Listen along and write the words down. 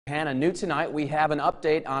Hannah, new tonight, we have an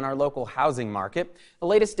update on our local housing market. The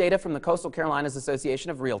latest data from the Coastal Carolinas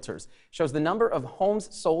Association of Realtors shows the number of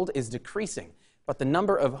homes sold is decreasing, but the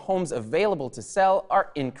number of homes available to sell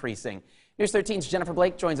are increasing. News 13's Jennifer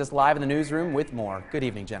Blake joins us live in the newsroom with more. Good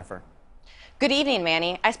evening, Jennifer. Good evening,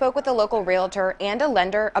 Manny. I spoke with a local realtor and a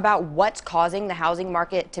lender about what's causing the housing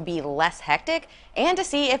market to be less hectic and to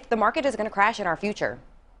see if the market is going to crash in our future.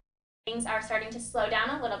 Things are starting to slow down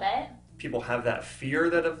a little bit. People have that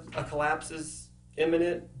fear that a collapse is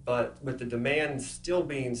imminent, but with the demand still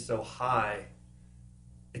being so high,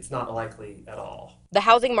 it's not likely at all. The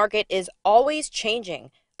housing market is always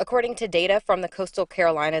changing. According to data from the Coastal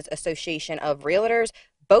Carolinas Association of Realtors,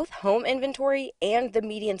 both home inventory and the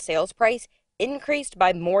median sales price increased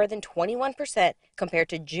by more than 21% compared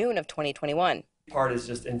to June of 2021. Part is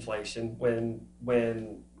just inflation.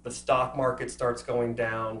 When the stock market starts going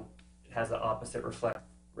down, it has the opposite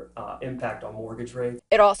impact on mortgage rates.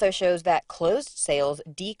 It also shows that closed sales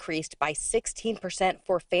decreased by 16%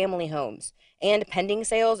 for family homes, and pending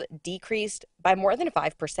sales decreased by more than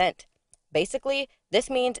 5%. Basically, this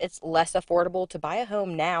means it's less affordable to buy a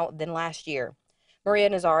home now than last year. Maria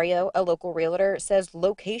Nazario, a local realtor, says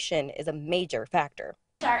location is a major factor.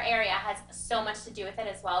 Our area has so much to do with it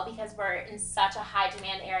as well because we're in such a high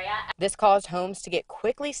demand area. This caused homes to get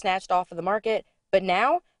quickly snatched off of the market, but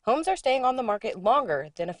now homes are staying on the market longer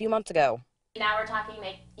than a few months ago. Now we're talking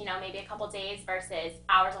maybe a couple days versus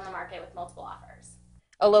hours on the market with multiple offers.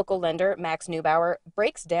 A local lender, Max Neubauer,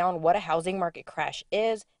 breaks down what a housing market crash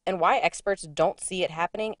is and why experts don't see it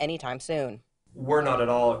happening anytime soon. We're not at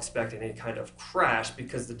all expecting any kind of crash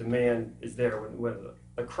because the demand is there. When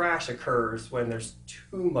a crash occurs when there's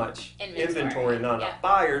too much inventory and not enough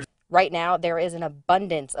buyers. Right now, there is an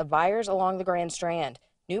abundance of buyers along the Grand Strand.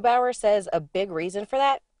 Neubauer says a big reason for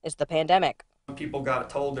that is the pandemic. People got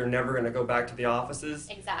told they're never going to go back to the offices.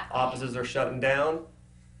 Exactly. Offices are shutting down.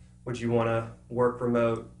 Would you want to work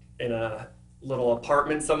remote in a little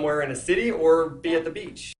apartment somewhere in a city or be at the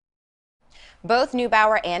beach? Both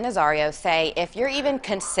Neubauer and Nazario say if you're even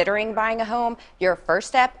considering buying a home, your first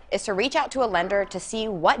step is to reach out to a lender to see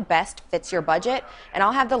what best fits your budget. And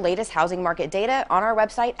I'll have the latest housing market data on our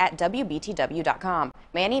website at WBTW.com.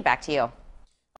 Manny, back to you.